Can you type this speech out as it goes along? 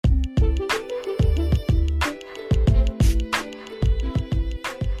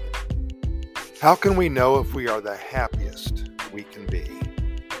How can we know if we are the happiest we can be?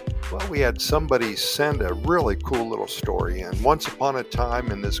 Well, we had somebody send a really cool little story in. Once upon a time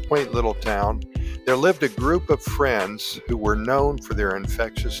in this quaint little town, there lived a group of friends who were known for their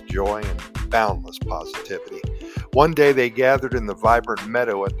infectious joy and boundless positivity. One day they gathered in the vibrant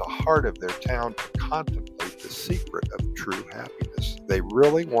meadow at the heart of their town to contemplate the secret of true happiness. They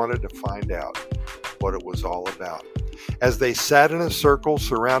really wanted to find out what it was all about. As they sat in a circle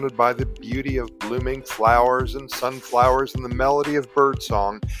surrounded by the beauty of blooming flowers and sunflowers and the melody of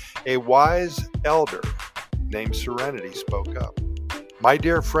birdsong, a wise elder named Serenity spoke up. "My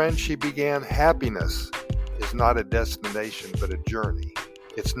dear friend," she began, "happiness is not a destination but a journey.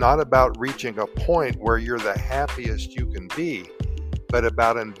 It's not about reaching a point where you're the happiest you can be, but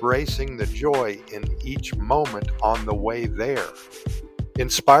about embracing the joy in each moment on the way there."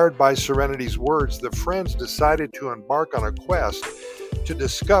 Inspired by Serenity's words, the friends decided to embark on a quest to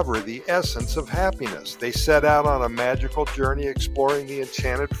discover the essence of happiness. They set out on a magical journey exploring the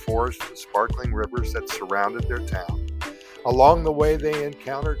enchanted forest and sparkling rivers that surrounded their town. Along the way, they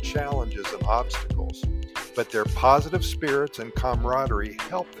encountered challenges and obstacles, but their positive spirits and camaraderie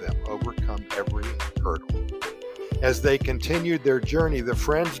helped them overcome every hurdle. As they continued their journey, the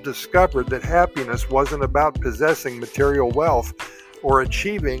friends discovered that happiness wasn't about possessing material wealth or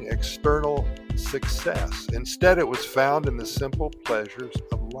achieving external success. Instead, it was found in the simple pleasures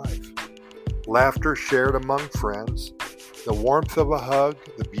of life. Laughter shared among friends, the warmth of a hug,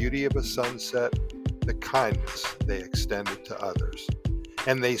 the beauty of a sunset, the kindness they extended to others.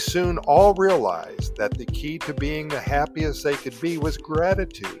 And they soon all realized that the key to being the happiest they could be was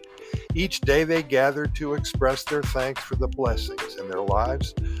gratitude. Each day they gathered to express their thanks for the blessings in their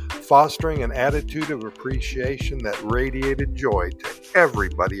lives, fostering an attitude of appreciation that radiated joy to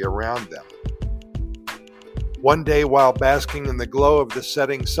everybody around them. One day, while basking in the glow of the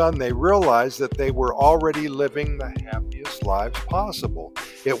setting sun, they realized that they were already living the happiest lives possible.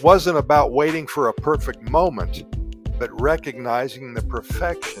 It wasn't about waiting for a perfect moment, but recognizing the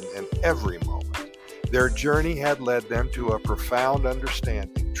perfection in every moment. Their journey had led them to a profound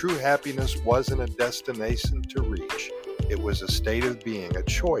understanding. True happiness wasn't a destination to reach. It was a state of being, a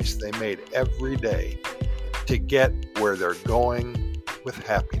choice they made every day to get where they're going with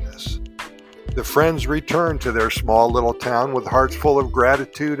happiness. The friends returned to their small little town with hearts full of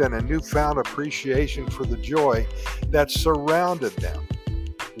gratitude and a newfound appreciation for the joy that surrounded them.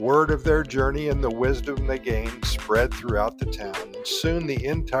 Word of their journey and the wisdom they gained spread throughout the town, and soon the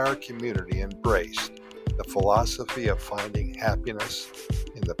entire community embraced the philosophy of finding happiness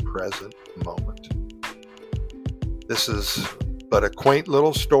in the present moment. This is but a quaint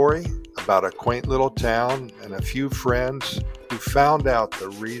little story about a quaint little town and a few friends who found out the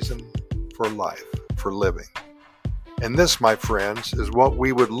reason for life, for living. And this, my friends, is what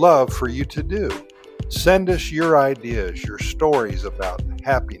we would love for you to do. Send us your ideas, your stories about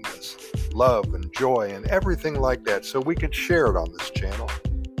happiness, love, and joy, and everything like that so we can share it on this channel.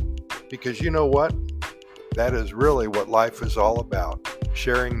 Because you know what? That is really what life is all about.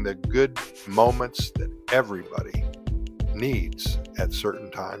 Sharing the good moments that everybody needs at certain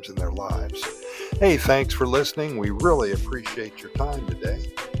times in their lives. Hey, thanks for listening. We really appreciate your time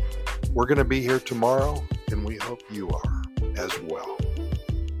today. We're going to be here tomorrow, and we hope you are as well.